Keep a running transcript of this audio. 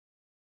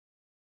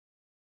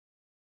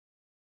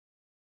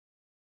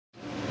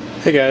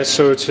Hey guys,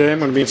 so today I'm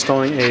going to be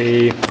installing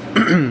a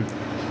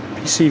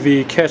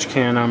PCV catch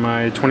can on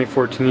my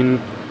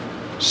 2014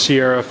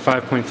 Sierra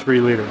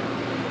 5.3 liter.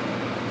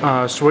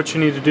 So what you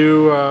need to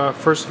do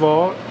first of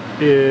all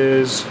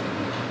is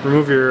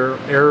remove your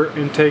air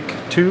intake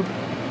tube,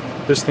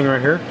 this thing right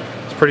here.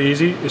 It's pretty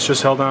easy. It's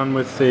just held on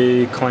with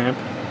a clamp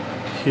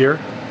here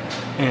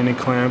and a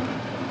clamp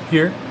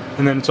here,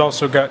 and then it's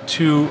also got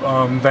two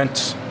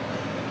vents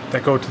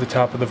that go to the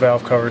top of the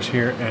valve covers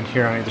here and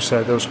here on either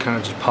side. Those kind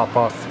of just pop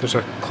off. There's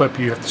a clip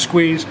you have to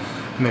squeeze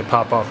and they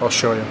pop off. I'll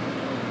show you.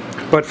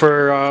 But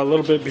for a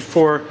little bit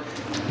before,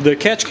 the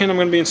catch can I'm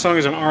going to be installing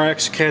is an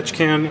RX catch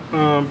can,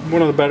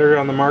 one of the better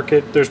on the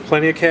market. There's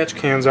plenty of catch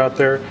cans out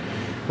there.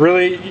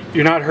 Really,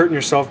 you're not hurting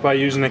yourself by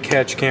using a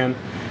catch can.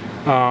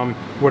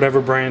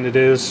 Whatever brand it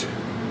is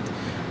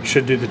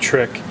should do the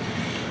trick.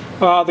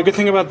 The good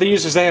thing about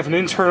these is they have an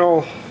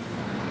internal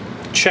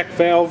check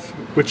valve,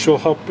 which will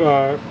help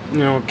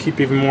keep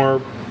even more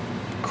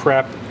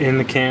crap in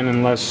the can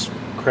and less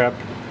crap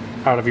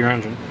out of your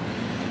engine.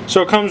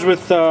 So it comes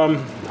with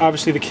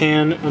obviously the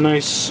can, a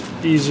nice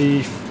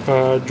easy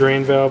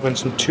drain valve, and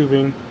some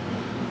tubing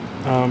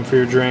for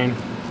your drain.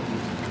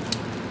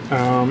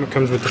 It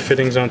comes with the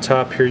fittings on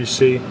top. Here you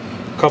see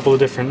a couple of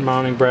different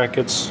mounting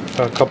brackets,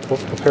 a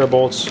pair of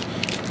bolts.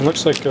 It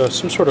looks like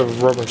some sort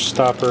of rubber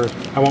stopper.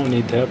 I won't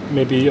need that.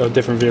 Maybe a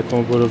different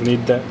vehicle would have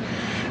needed that.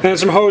 And then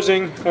some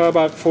hosing,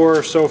 about 4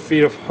 or so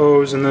feet of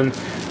hose, and then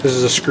this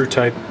is a screw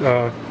type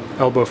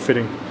elbow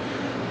fitting.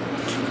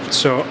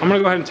 So I'm going to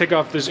go ahead and take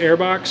off this air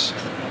box,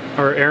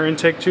 or air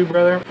intake tube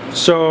rather.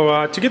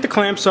 So to get the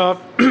clamps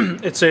off,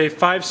 it's a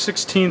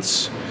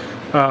 5/16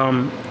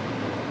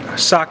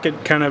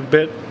 socket kind of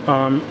bit,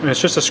 and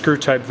it's just a screw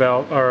type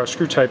valve, or a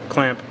screw type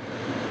clamp.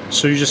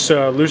 So you just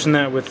loosen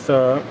that with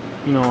a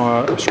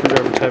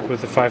screwdriver type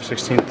with a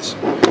 5/16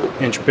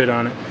 inch bit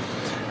on it.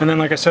 And then,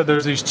 like I said,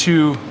 there's these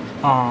two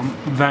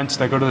vents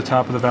that go to the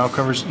top of the valve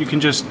covers. You can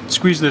just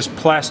squeeze this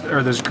plastic,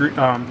 or this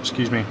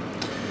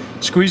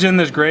squeeze in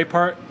this gray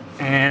part,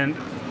 and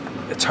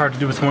it's hard to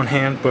do with one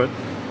hand, but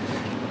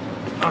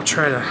I'll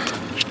try to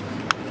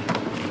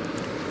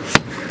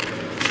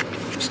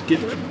just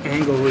get an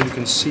angle where you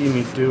can see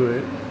me do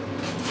it.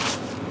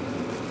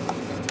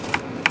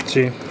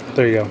 See,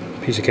 there you go,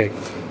 piece of cake.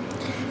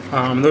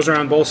 Those are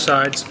on both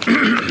sides,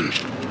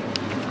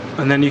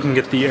 and then you can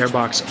get the air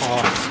box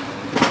off.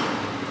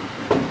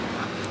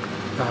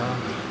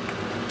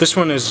 This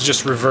one is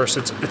just reverse.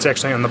 It's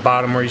actually on the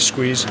bottom where you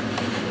squeeze,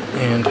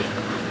 and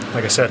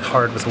like I said,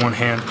 hard with one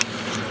hand.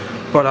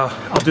 But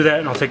I'll do that,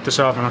 and I'll take this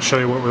off, and I'll show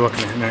you what we're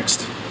looking at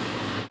next.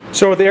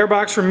 So with the air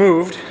box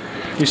removed,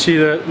 you see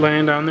that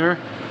laying down there,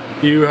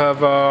 you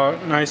have a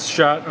nice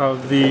shot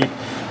of the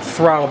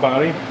throttle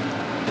body.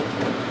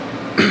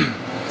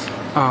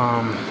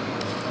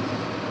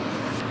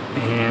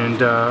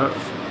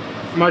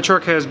 My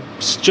truck has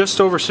just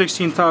over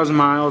 16,000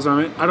 miles on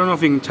it. I don't know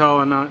if you can tell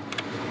or not.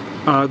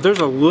 There's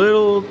a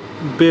little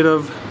bit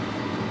of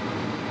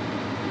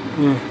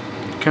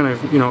kind of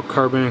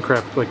carbon and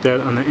crap like that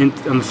on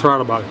the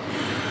throttle body.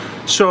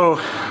 So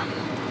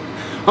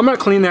I'm gonna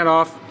clean that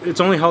off.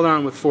 It's only held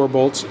on with 4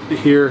 bolts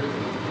here,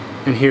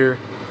 and then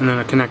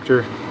a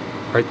connector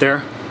right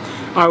there.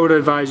 I would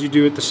advise you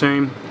do it the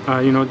same.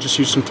 Just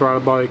use some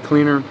throttle body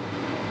cleaner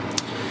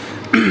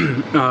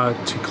to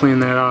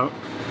clean that out.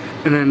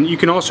 And then you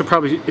can also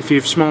probably, if you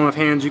have small enough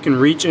hands, you can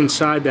reach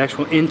inside the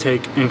actual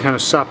intake and kind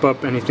of sop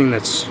up anything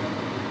that's,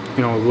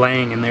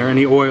 laying in there,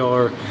 any oil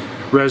or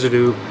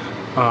residue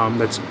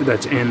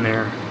that's in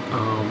there.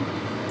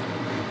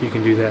 You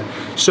can do that.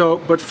 So,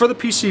 but for the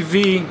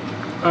PCV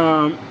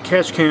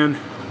catch can,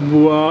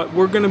 what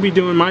we're going to be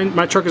doing,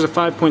 my truck is a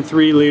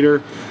 5.3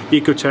 liter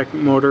Ecotech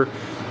motor.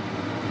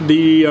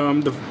 The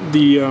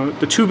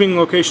tubing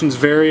locations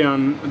vary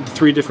on the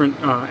 3 different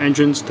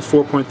engines, the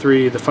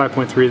 4.3, the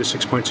 5.3, the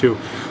 6.2.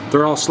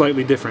 They're all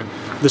slightly different.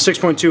 The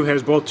 6.2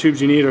 has both tubes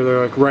you need, or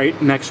they're like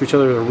right next to each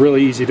other. They're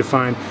really easy to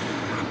find.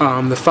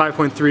 The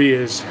 5.3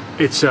 is,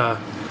 it's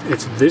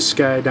this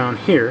guy down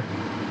here,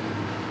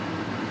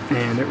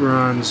 and it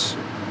runs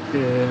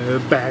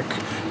back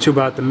to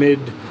about the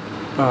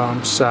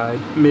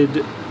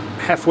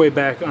halfway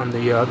back on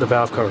the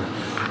valve cover.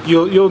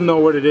 You'll know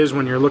what it is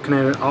when you're looking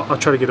at it. I'll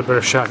try to get a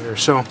better shot here.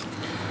 So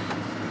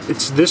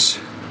it's this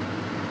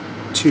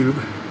tube,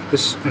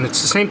 and it's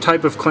the same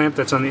type of clamp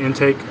that's on the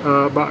intake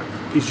box.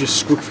 You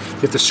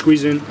have to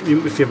squeeze in.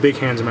 If you have big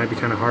hands, it might be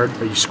kind of hard,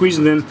 but you squeeze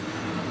it in,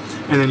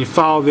 and then you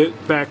follow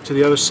it back to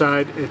the other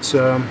side. It's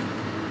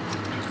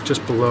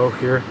just below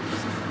here,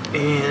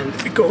 and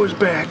it goes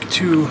back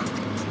to.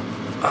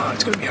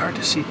 It's going to be hard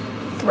to see.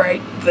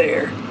 Right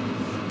there,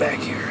 back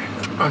here,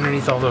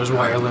 underneath all those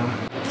wire loom.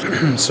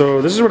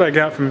 So this is what I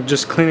got from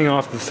just cleaning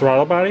off the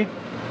throttle body,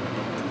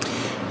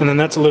 and then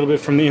that's a little bit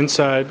from the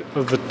inside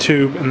of the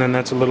tube, and then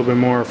that's a little bit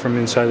more from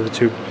inside of the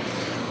tube.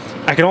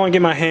 I can only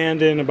get my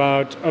hand in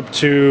about up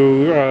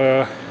to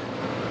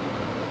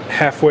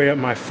halfway up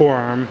my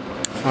forearm.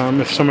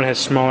 If someone has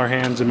smaller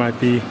hands, it might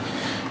be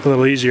a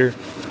little easier.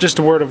 Just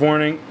a word of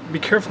warning, be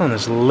careful on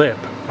this lip.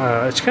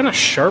 It's kind of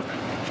sharp.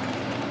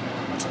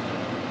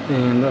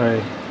 and I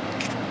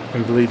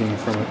am bleeding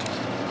from it.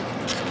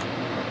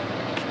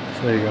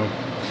 So there you go.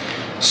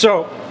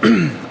 So,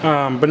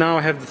 but now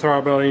I have the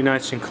throttle body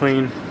nice and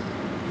clean.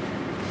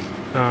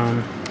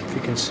 If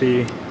you can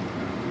see,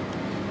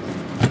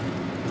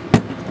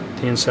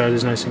 the inside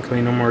is nice and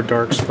clean, no more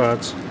dark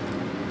spots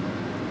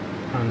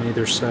on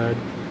either side.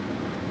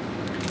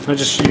 I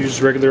just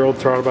use regular old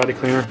throttle body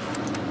cleaner.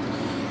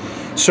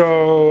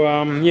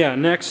 So yeah,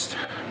 next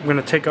I'm going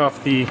to take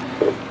off the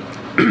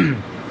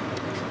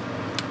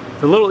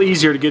a little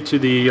easier to get to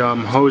the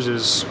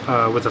hoses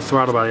with the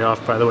throttle body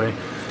off, by the way.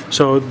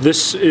 So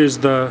this is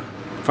the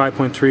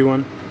 5.3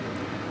 one.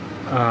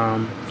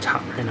 It's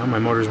hot right now, my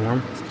motor's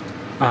warm.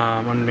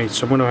 Underneath,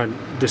 so I'm going to go ahead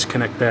and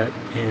disconnect that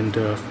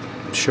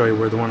and show you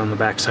where the one on the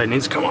back side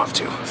needs to come off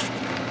to.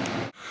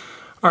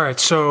 Alright,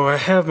 so I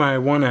have my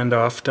one end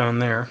off down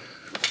there.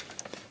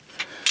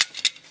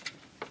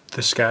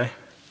 This guy.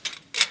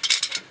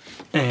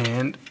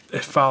 And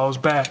it follows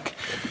back.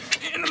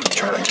 And I'm going to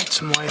try to get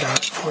some light on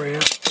it for you.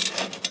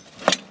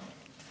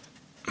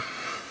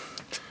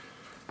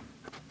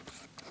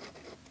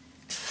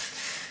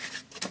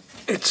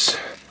 It's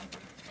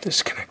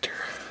this connector.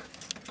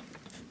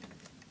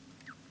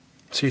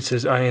 See, it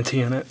says INT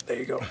on it. There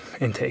you go.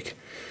 Intake.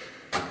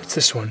 It's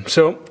this one.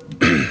 So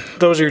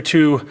those are your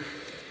two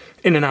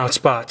in and out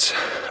spots.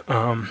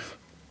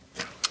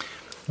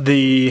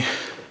 The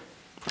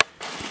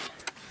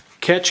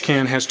catch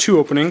can has two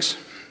openings,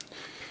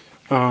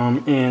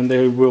 and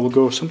they will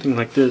go something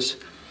like this.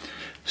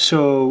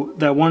 So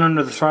that one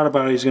under the throttle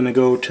body is going to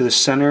go to the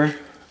center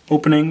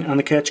opening on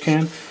the catch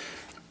can,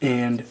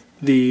 and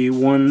the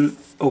one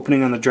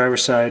opening on the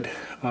driver's side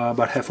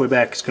about halfway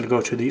back is going to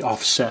go to the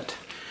offset.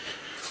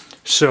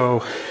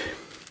 So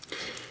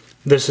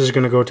this is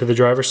going to go to the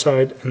driver's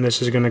side, and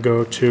this is going to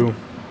go to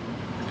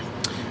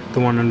the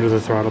one under the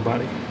throttle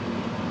body.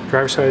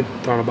 Driver's side,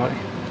 throttle body.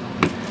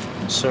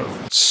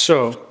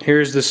 So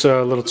here's this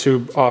little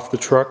tube off the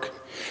truck.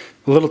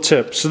 A little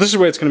tip. So this is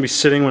where it's going to be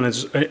sitting when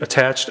it's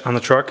attached on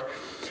the truck.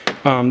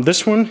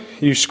 This one,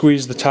 you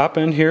squeeze the top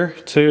end here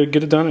to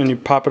get it done, and you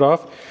pop it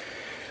off.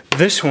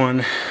 This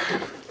one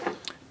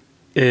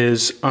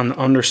is on the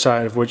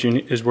underside of what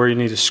is where you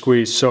need to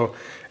squeeze. So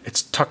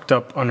it's tucked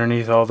up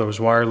underneath all those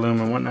wire loom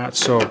and whatnot.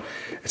 So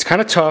it's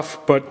kind of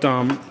tough, but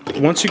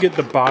once you get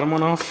the bottom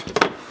one off,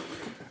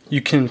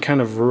 you can kind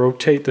of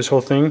rotate this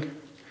whole thing,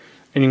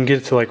 and you can get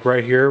it to like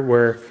right here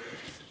where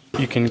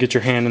you can get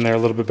your hand in there a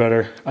little bit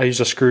better. I use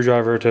a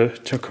screwdriver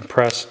to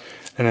compress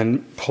and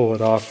then pull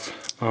it off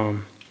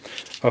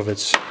of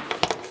its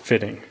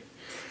fitting.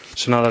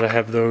 So now that I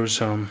have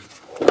those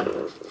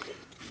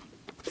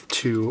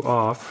two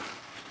off,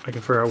 I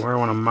can figure out where I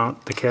want to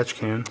mount the catch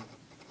can,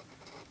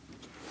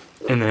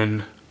 and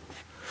then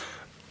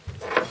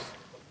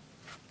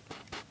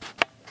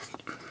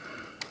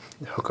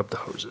hook up the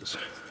hoses.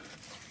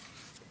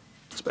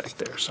 It's back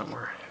there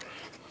somewhere.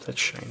 That's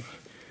shiny.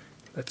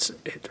 That's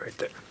it right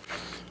there.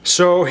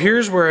 So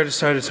here's where I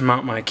decided to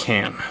mount my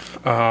can.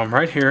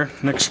 Right here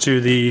next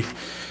to the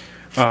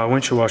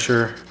windshield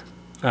washer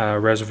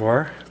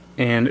reservoir,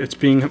 and it's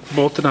being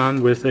bolted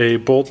on with a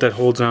bolt that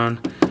holds on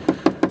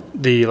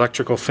the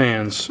electrical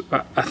fans.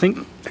 I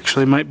think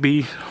actually it might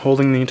be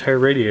holding the entire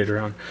radiator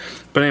on.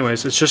 But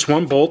anyways, it's just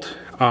one bolt.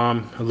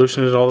 I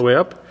loosened it all the way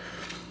up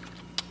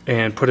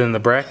and put it in the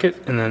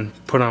bracket, and then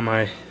put on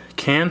my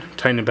can,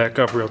 tighten it back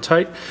up real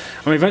tight.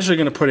 I'm eventually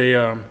going to put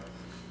a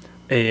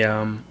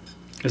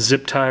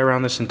zip tie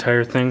around this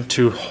entire thing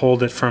to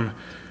hold it from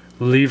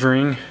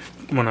levering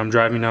when I'm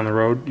driving down the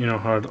road. You know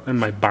how it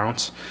might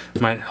bounce.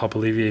 It might help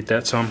alleviate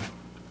that some.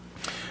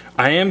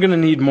 I am going to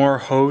need more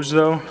hose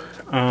though,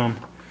 and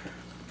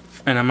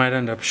I might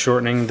end up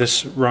shortening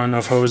this run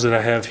of hose that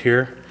I have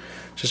here,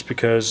 just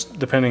because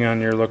depending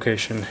on your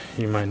location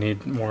you might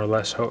need more or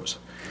less hose.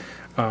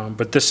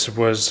 But this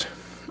was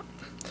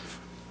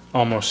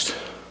almost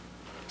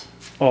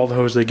all the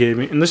hose they gave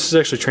me, and this is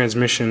actually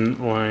transmission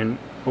line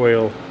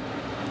oil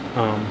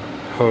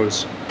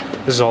hose.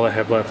 This is all I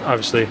have left.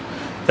 Obviously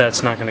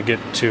that's not going to get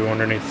to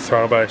underneath the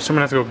throttle body, so I'm going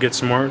to have to go get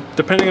some more.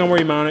 Depending on where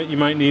you mount it, you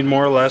might need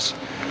more or less.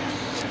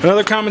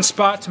 Another common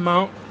spot to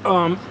mount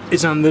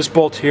is on this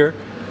bolt here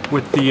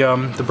with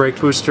the brake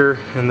booster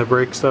and the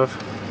brake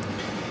stuff.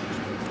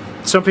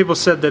 Some people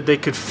said that they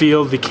could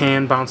feel the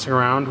can bouncing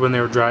around when they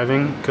were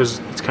driving because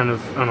it's kind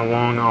of on a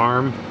long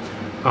arm,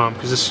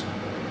 because this,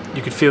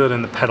 you could feel it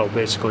in the pedal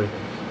basically,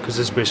 because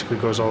this basically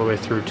goes all the way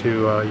through to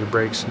your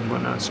brakes and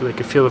whatnot, so they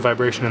could feel the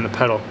vibration in the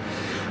pedal.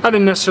 I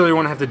didn't necessarily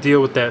want to have to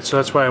deal with that, so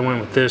that's why I went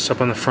with this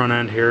up on the front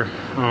end here.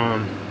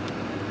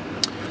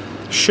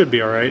 Should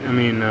be alright. I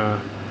mean,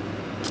 I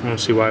don't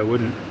see why I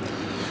wouldn't.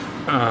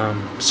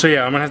 So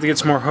yeah, I'm gonna have to get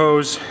some more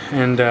hose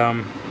and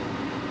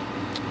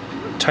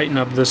tighten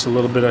up this a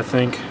little bit, I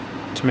think,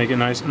 to make it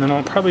nice, and then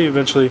I'll probably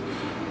eventually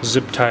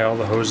zip tie all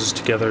the hoses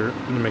together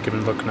and make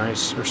them look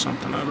nice or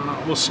something. I don't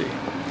know, we'll see.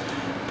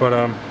 But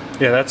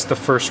yeah, that's the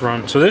first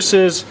run. So this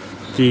is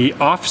the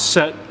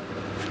offset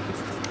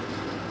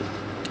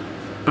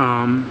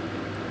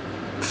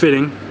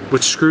fitting,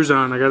 which screws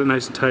on. I got it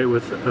nice and tight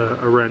with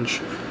a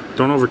wrench.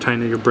 Don't over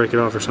tighten it, you'll break it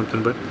off or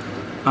something. But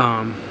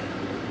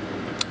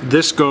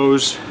this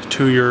goes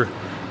to your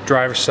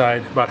driver's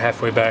side about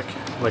halfway back,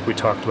 like we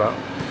talked about.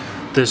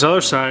 This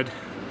other side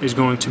is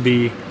going to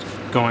be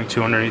going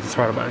to underneath the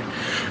throttle body.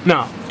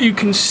 Now you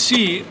can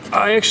see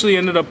I actually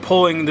ended up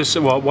pulling this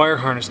wire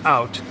harness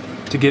out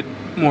to get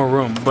more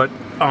room, but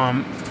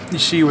you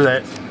see where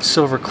that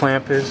silver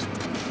clamp is?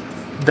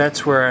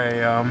 That's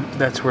where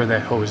that's where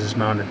that hose is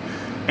mounted,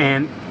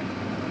 and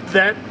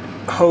that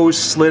hose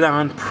slid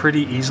on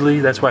pretty easily.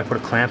 That's why I put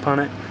a clamp on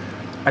it.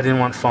 I didn't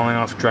want it falling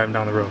off driving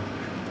down the road,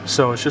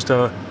 so it's just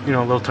a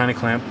little tiny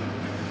clamp.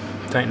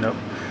 Tightened up.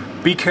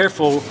 Be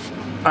careful.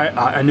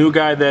 I knew a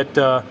guy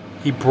that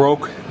he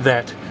broke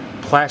that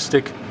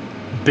plastic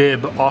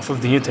bib off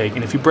of the intake,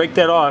 and if you break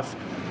that off,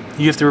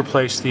 you have to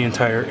replace the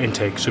entire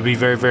intake. So be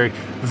very, very,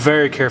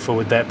 very careful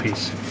with that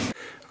piece.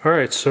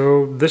 Alright,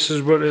 so this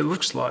is what it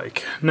looks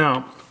like.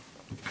 Now,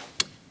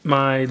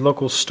 my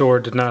local store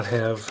did not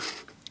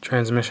have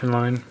transmission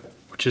line,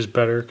 which is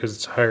better because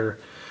it's higher,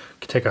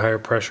 can take a higher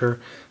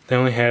pressure. They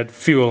only had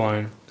fuel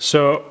line.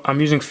 So I'm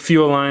using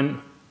fuel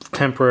line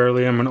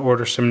temporarily. I'm going to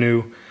order some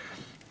new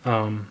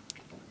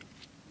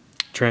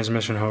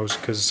transmission hose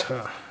because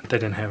they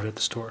didn't have it at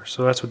the store.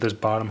 So that's what this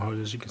bottom hose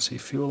is. You can see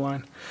fuel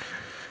line.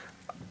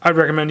 I'd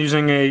recommend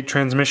using a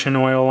transmission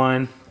oil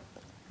line,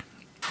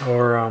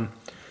 or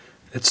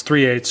it's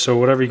 3/8, so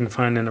whatever you can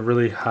find in a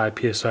really high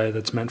PSI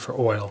that's meant for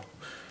oil.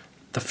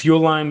 The fuel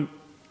line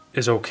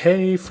is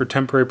okay for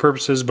temporary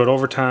purposes, but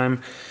over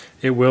time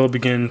it will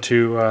begin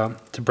to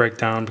break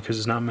down because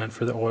it's not meant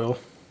for the oil,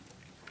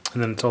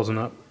 and then it's also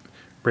not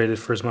rated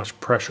for as much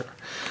pressure.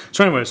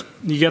 So anyways,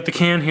 you got the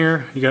can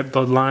here, you got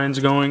the lines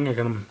going. I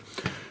got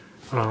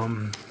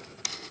them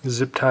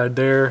zip tied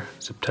there,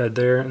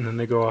 and then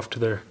they go off to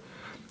their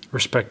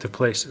respective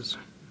places.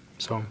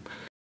 So